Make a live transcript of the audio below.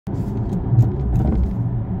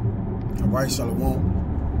Right,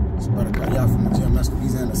 Shalom. It's Brother Kayah from the GMS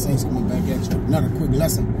Cookies and the Saints coming back at you with another quick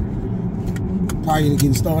lesson. Prior to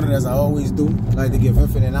getting started, as I always do, I'd like to give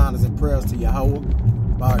infinite honors and prayers to Yahweh,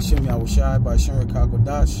 by Hashem Yahushai, by Shem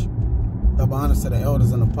Kakodash. Double honors to the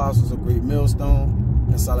elders and apostles of Great Millstone,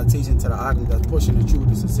 and salutation to the items that's pushing the truth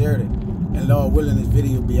and sincerity. And Lord willing, this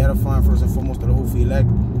video will be edifying first and foremost to the whole elect,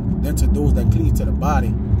 then to those that cleave to the body.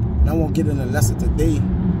 And I won't get in the lesson today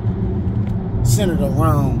centered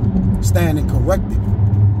around standing corrected,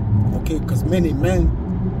 okay? Because many men,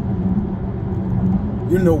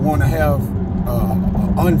 want to have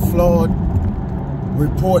an unflawed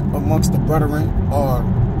report amongst the brethren, or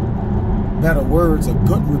better words, a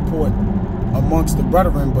good report amongst the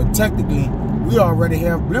brethren, but technically we already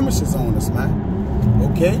have blemishes on us, man,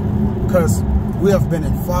 okay? Because we have been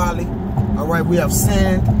in folly, all right? We have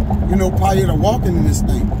sinned, prior to walking in this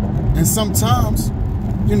thing. And sometimes,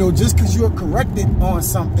 just because you're corrected on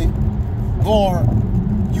something, or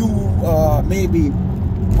you maybe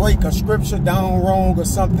break a scripture down wrong or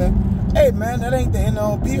something, hey man, that ain't the end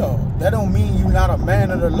all be all. That don't mean you're not a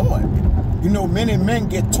man of the Lord. Many men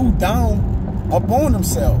get too down upon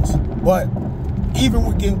themselves. But even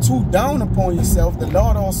with getting too down upon yourself, the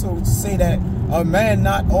Lord also say that a man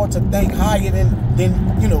not ought to think higher than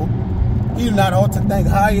he not ought to think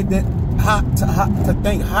higher than to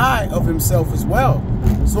think high of himself as well.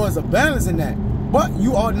 So there's a balance in that. But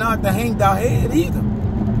you ought not to hang down head either.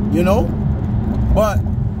 But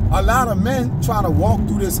a lot of men try to walk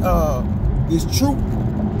through this truth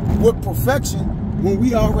with perfection when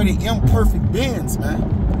we already imperfect beings, man.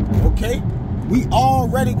 Okay? We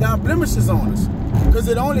already got blemishes on us. Because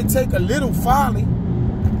it only take a little folly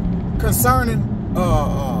concerning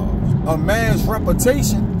a man's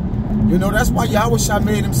reputation. That's why Yahushua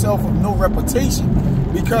made himself of no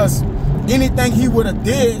reputation. Because anything he would have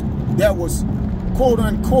did that was quote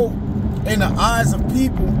unquote in the eyes of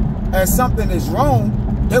people as something is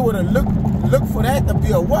wrong, they would have looked for that to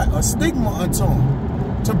be a stigma unto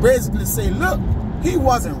him. To basically say, look, he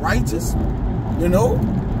wasn't righteous.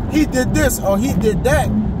 He did this or he did that.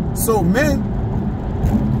 So men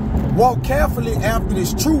walk carefully after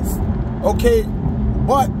this truth, okay?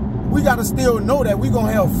 But we got to still know that we're going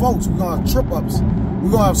to have faults. We're going to have trip-ups.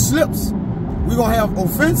 We're going to have slips. We're going to have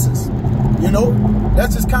offenses.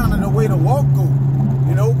 That's just kind of the way the walk goes.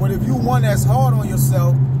 But if you one that's hard on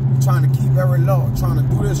yourself, trying to keep every law, trying to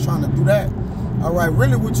do this, trying to do that, all right,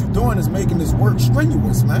 really what you're doing is making this work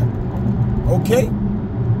strenuous, man. Okay?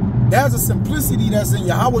 There's a simplicity that's in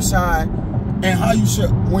Yahushua and how you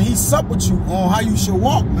should, when he sup with you, on how you should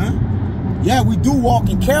walk, man. Yeah, we do walk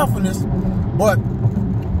in carefulness, but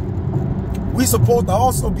we supposed to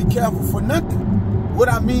also be careful for nothing. What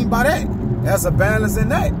I mean by that, there's a balance in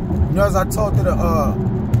that. As I talked to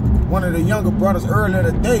one of the younger brothers earlier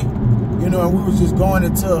today, and we was just going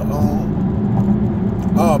into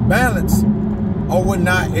balance or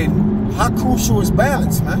whatnot, and how crucial is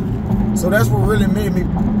balance, man. So that's what really made me,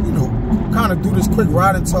 kind of do this quick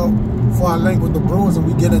riding talk before I link with the bros and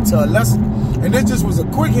we get into a lesson. And it just was a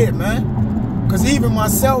quick hit, man. Because even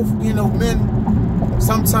myself, men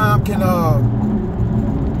sometimes can,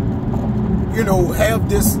 have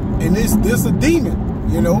this, and this a demon,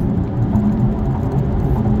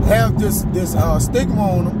 have this stigma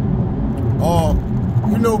on them, or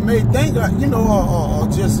may think or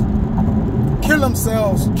just kill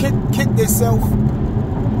themselves, kick themselves,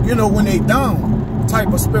 when they down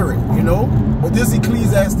type of spirit, But this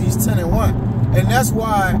Ecclesiastes 10:1, and that's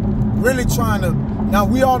why really trying to, now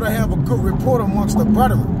we ought to have a good report amongst the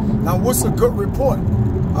brethren. Now what's a good report?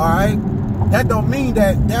 All right, that don't mean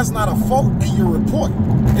that that's not a fault in your report.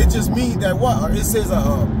 It just means that what it says,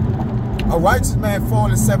 a righteous man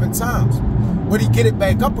falling 7 times, but he get it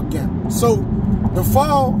back up again. So the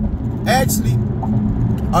fall actually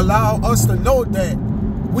allow us to know that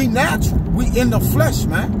we natural, we in the flesh,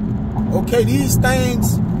 man. Okay, these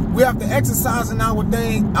things we have to exercise in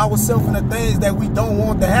ourselves in the things that we don't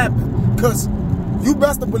want to happen. Because you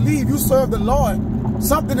best to believe you serve the Lord,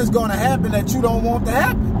 something is going to happen that you don't want to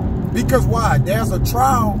happen. Because why? There's a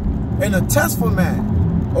trial and a test for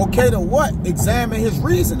man. Okay, to what? Examine his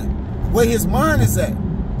reasoning, where his mind is at.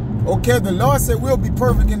 Okay, the Lord said we'll be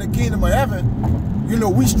perfect in the kingdom of heaven.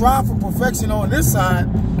 We strive for perfection on this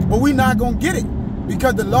side, but we're not going to get it.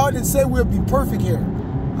 Because the Lord didn't say we'll be perfect here.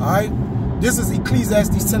 All right? This is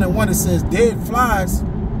Ecclesiastes 10:1. It says, dead flies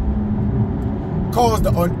cause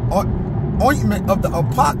the ointment of the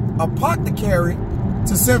apothecary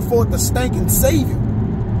to send forth the stinking savior.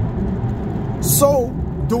 So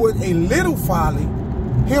doeth a little folly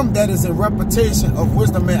him that is in reputation of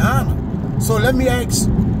wisdom and honor. So let me ask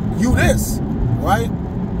you this, right?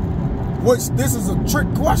 which this is a trick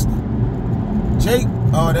question. Jake,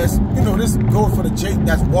 that's, you know, this goes for the Jake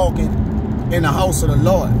that's walking in the house of the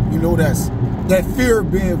Lord. You know, that's that fear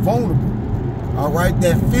of being vulnerable. All right,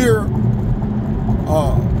 that fear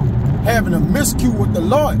having a miscue with the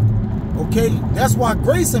Lord. Okay, that's why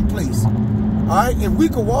grace in place. All right, if we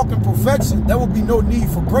could walk in perfection, there would be no need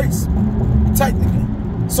for grace, technically.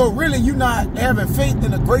 So really, you're not having faith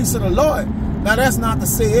in the grace of the Lord. Now, that's not to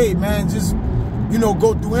say, hey, man, just, you know,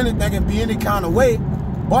 go through anything and be any kind of way.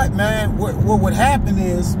 But, man, what would happen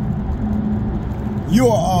is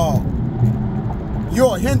you'll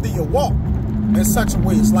hinder your walk in such a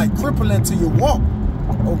way. It's like crippling to your walk,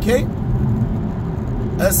 okay?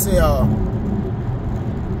 Let's say,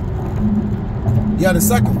 yeah, the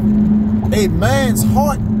second one. A man's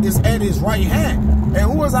heart is at his right hand.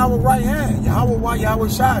 And who is our right hand? Yahweh, Yahweh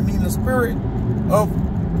Shai, meaning the spirit of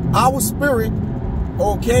our spirit,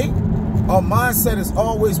 okay? Our mindset is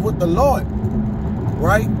always with the Lord,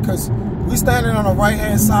 right? Because we standing on the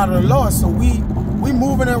right-hand side of the Lord, so we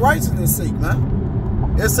moving in righteousness' sake,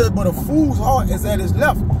 man. It says, but a fool's heart is at his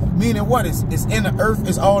left, meaning what? It's in the earth,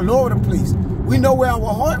 it's all over the place. We know where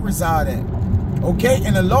our heart reside at, okay?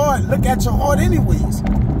 And the Lord look at your heart anyways,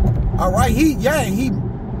 all right? He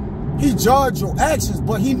judge your actions,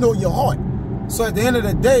 but he know your heart. So at the end of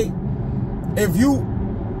the day, if you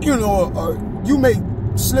may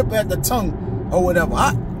slip at the tongue or whatever.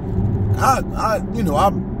 I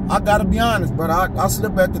gotta be honest, brother. I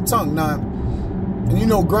slip at the tongue now. And you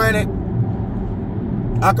know, granted,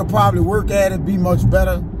 I could probably work at it, be much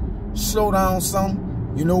better, slow down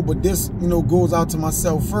some, you know, but this, you know, goes out to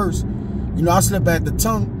myself first. You know, I slip at the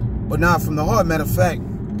tongue, but not from the heart. Matter of fact,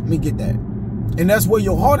 let me get that. And that's where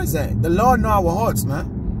your heart is at. The Lord know our hearts,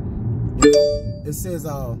 man. You know, it says,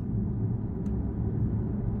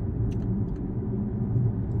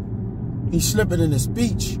 he's slipping in his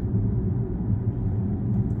speech.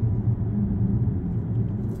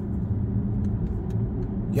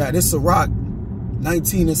 Yeah, this is Sirach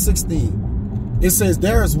 19 and 16. It says,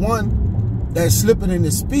 there is one that's slipping in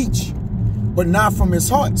his speech, but not from his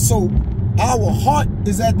heart. So our heart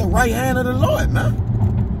is at the right hand of the Lord, man.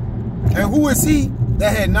 And who is he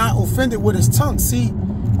that had not offended with his tongue? See,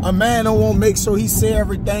 a man don't want to make sure he say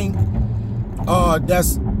everything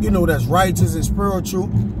that's, you know, that's righteous and spiritual.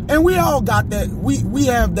 And we all got that. We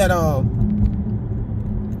have that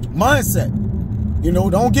mindset. You know,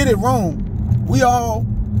 don't get it wrong. We all,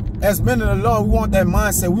 as men of the Lord, we want that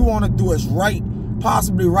mindset. We want to do as right,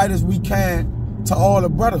 possibly right as we can to all the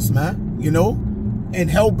brothers, man. You know, and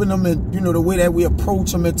helping them, and, you know, the way that we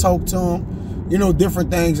approach them and talk to them. You know,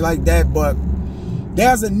 different things like that. But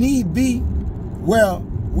there's a need be where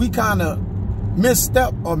we kind of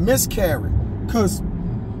misstep or miscarry. Because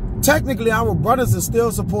technically our brothers are still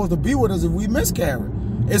supposed to be with us if we miscarry.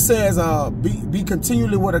 It says, be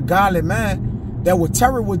continually with a godly man that will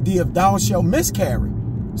tarry with thee if thou shalt miscarry.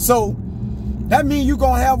 So that means you're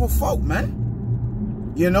going to have a folk,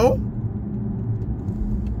 man. You know?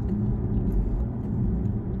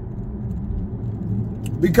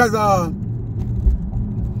 Because,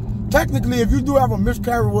 technically, if you do have a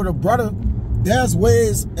miscarriage with a brother, there's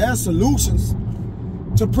ways and solutions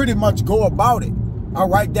to pretty much go about it, all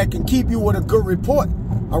right, that can keep you with a good report,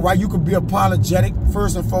 all right? You could be apologetic,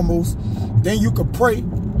 first and foremost. Then you could pray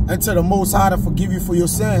until the Most High to forgive you for your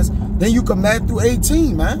sins. Then you can Matthew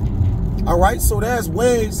 18, man, all right? So there's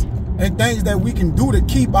ways and things that we can do to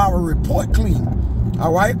keep our report clean,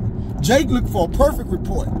 all right? Jake looked for a perfect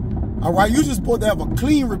report, all right? You're just supposed to have a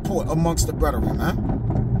clean report amongst the brethren, man.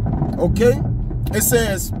 Okay, it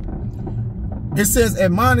says,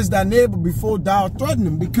 admonish thy neighbor before thou threaten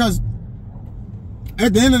him. Because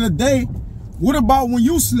at the end of the day, what about when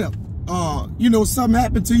you slip? You know, something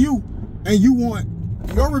happened to you, and you want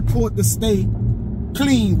your report to stay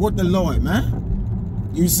clean with the Lord, man.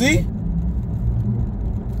 You see?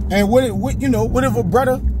 And what if a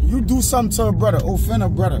brother, you do something to a brother, offend a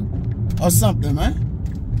brother or something, man?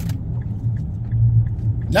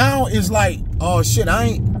 Now it's like, oh shit,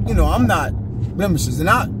 I'm not blemishes. And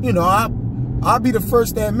I'll be the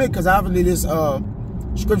first to admit, because obviously this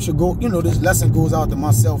scripture this lesson goes out to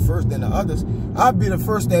myself first, then the others. I'll be the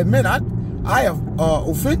first to admit I have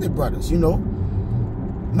offended brothers, you know.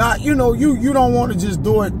 Not, you don't want to just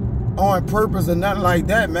do it on purpose or nothing like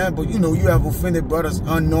that, man, but you have offended brothers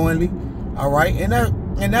unknowingly, all right? And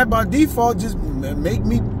that by default just make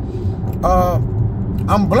me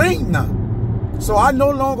I'm blamed now. So I no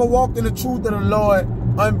longer walked in the truth of the Lord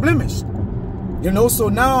unblemished. So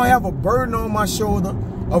now I have a burden on my shoulder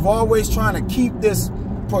of always trying to keep this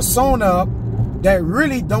persona up that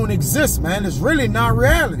really don't exist, man. It's really not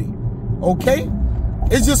reality, okay?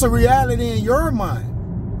 It's just a reality in your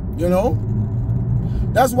mind, you know?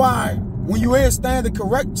 That's why when you ain't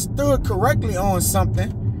stood correctly on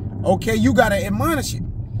something, okay, you got to admonish it,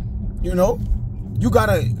 you know? You got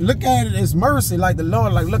to look at it as mercy, like the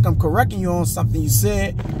Lord, like, look, I'm correcting you on something you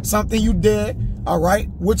said, something you did, all right,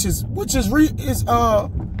 which is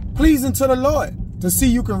pleasing to the Lord, to see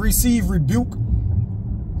you can receive rebuke,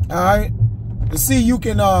 all right, to see you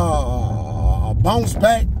can bounce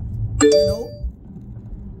back,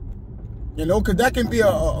 you know, because that can be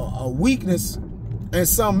a weakness in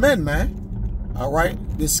some men, man. All right,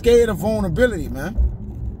 they're scared of vulnerability, man.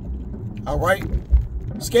 All right,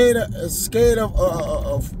 scared of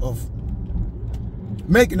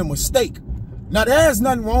making a mistake. Now, there's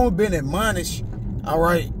nothing wrong with being admonished, all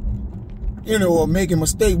right, you know, or making a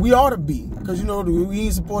mistake. We ought to be, because, you know, we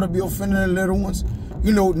ain't supposed to be offending the little ones.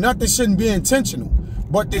 You know, nothing shouldn't be intentional.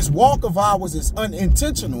 But this walk of ours is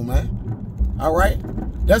unintentional, man. All right?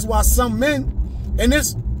 That's why some men, and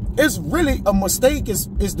it's really a mistake is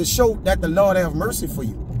to show that the Lord have mercy for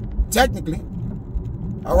you, technically.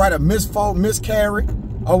 All right, a miscarry,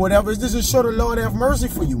 or whatever. It's just to show the Lord have mercy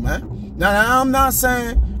for you, man. Now, I'm not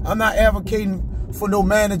saying, I'm not advocating for no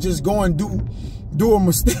man to just go and do a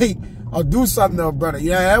mistake or do something to a brother.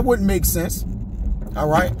 Yeah, that wouldn't make sense. All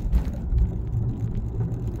right?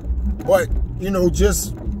 But, you know,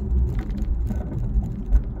 just,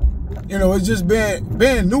 you know, it's just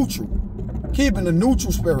being neutral. Keeping the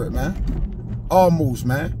neutral spirit, man. Almost,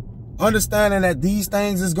 man. Understanding that these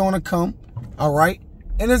things is going to come, all right?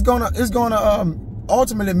 And it's gonna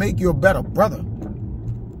ultimately make you a better brother.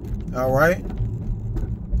 All right?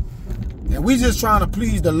 And we just trying to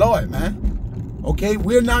please the Lord, man. Okay?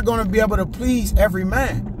 We're not going to be able to please every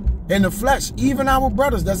man in the flesh. Even our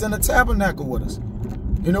brothers that's in the tabernacle with us.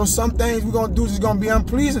 You know, some things we're going to do is going to be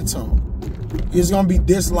unpleasing to them. It's going to be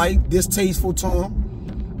disliked, distasteful to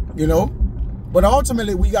them. You know? But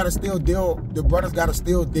ultimately, we got to still deal, the brothers got to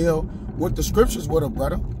still deal with the scriptures with a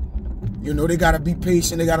brother. You know, they got to be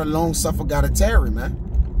patient. They got to long suffer, got to tarry, man.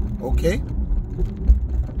 Okay?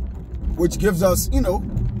 Which gives us, you know,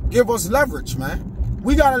 give us leverage, man.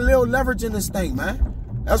 We got a little leverage in this thing, man.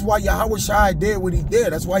 That's why Yahushua did what he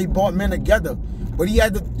did. That's why he brought men together. But he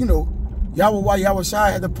had to, you know,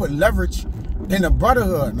 Yahushua had to put leverage in the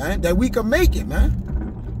brotherhood, man, that we could make it, man.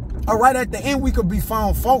 All right, at the end, we could be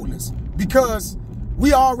found faultless because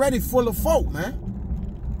we already full of fault, man.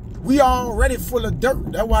 We already full of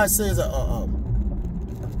dirt. That's why it says a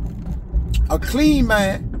clean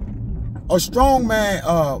man, a strong man,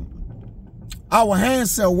 our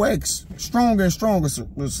hands shall wax stronger and stronger,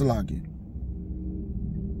 Salaki.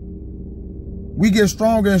 We get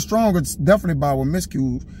stronger and stronger, definitely by our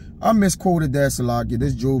miscues. I misquoted that, Salaki.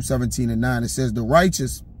 This Job 17:9. It says, the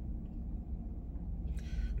righteous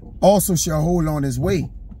also shall hold on his way,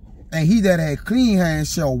 and he that had clean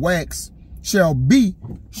hands shall be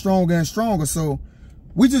stronger and stronger. So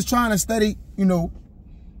we just trying to steady, you know,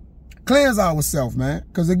 cleanse ourselves, man.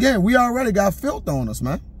 Because again, we already got filth on us,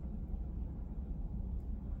 man.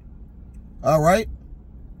 All right?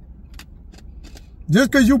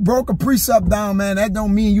 Just because you broke a precept down, man, that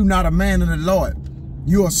don't mean you not a man of the Lord.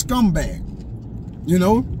 You're a scumbag. You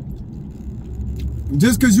know?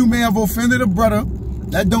 Just because you may have offended a brother,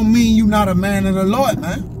 that don't mean you not a man of the Lord,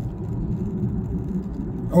 man.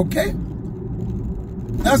 Okay?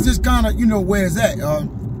 That's just kind of, you know, where it's at.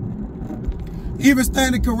 Even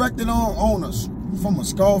standing corrected on us from a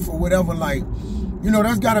scoff or whatever, like, you know,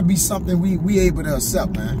 that's got to be something we able to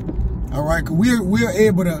accept, man. All right? Because we're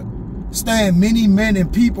able to stand many men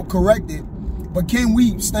and people corrected, but can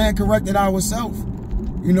we stand corrected ourselves?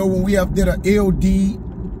 You know, when we have did an ill deed,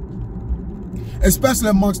 especially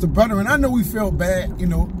amongst the brethren. I know we feel bad, you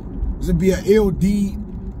know, to be an ill deed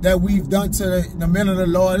that we've done to the men of the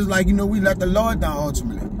Lord. It's like, you know, we let the Lord down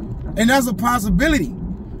ultimately. And that's a possibility.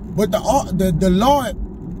 But the Lord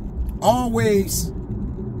always,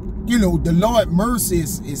 you know, the Lord mercy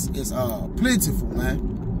is plentiful, man.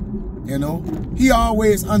 You know, he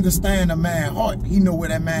always understands a man's heart. He know where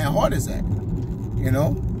that man's heart is at, you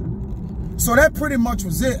know. So that pretty much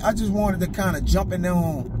was it. I just wanted to kind of jump in there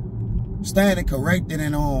on standing corrected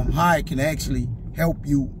and on how it can actually help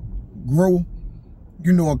you grow,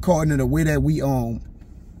 you know, according to the way that we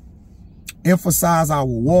emphasize our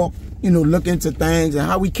walk, you know, look into things and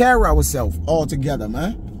how we carry ourselves all together,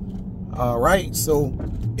 man. All right. So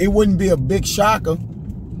it wouldn't be a big shocker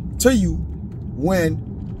to you when,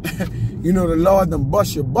 you know, the Lord done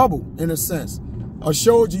bust your bubble, in a sense, or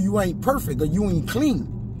showed you ain't perfect or you ain't clean,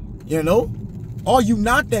 you know, or you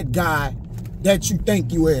not that guy that you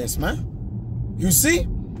think you is, man. You see?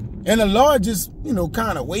 And the Lord just, you know,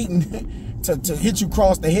 kind of waiting to hit you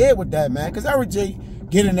across the head with that, man. Because every Jake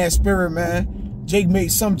get in that spirit, man.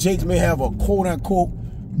 Some Jakes may have a quote unquote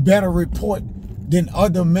better report than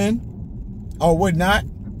other men or whatnot.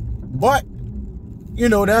 But, you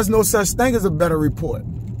know, there's no such thing as a better report.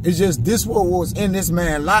 It's just this what was in this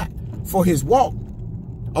man's lot for his walk,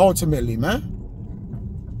 ultimately, man.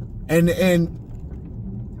 And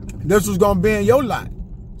this was gonna be in your lot.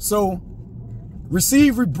 So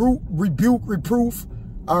receive rebuke, reproof.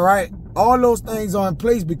 All right, all those things are in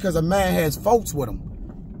place because a man has faults with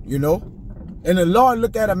him, you know. And the Lord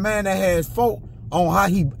look at a man that has fault on how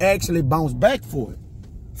he actually bounced back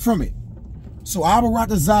from it. So I will rock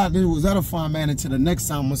the Zod. This was edifying, man. Until the next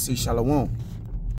time, I'm gonna say shalom.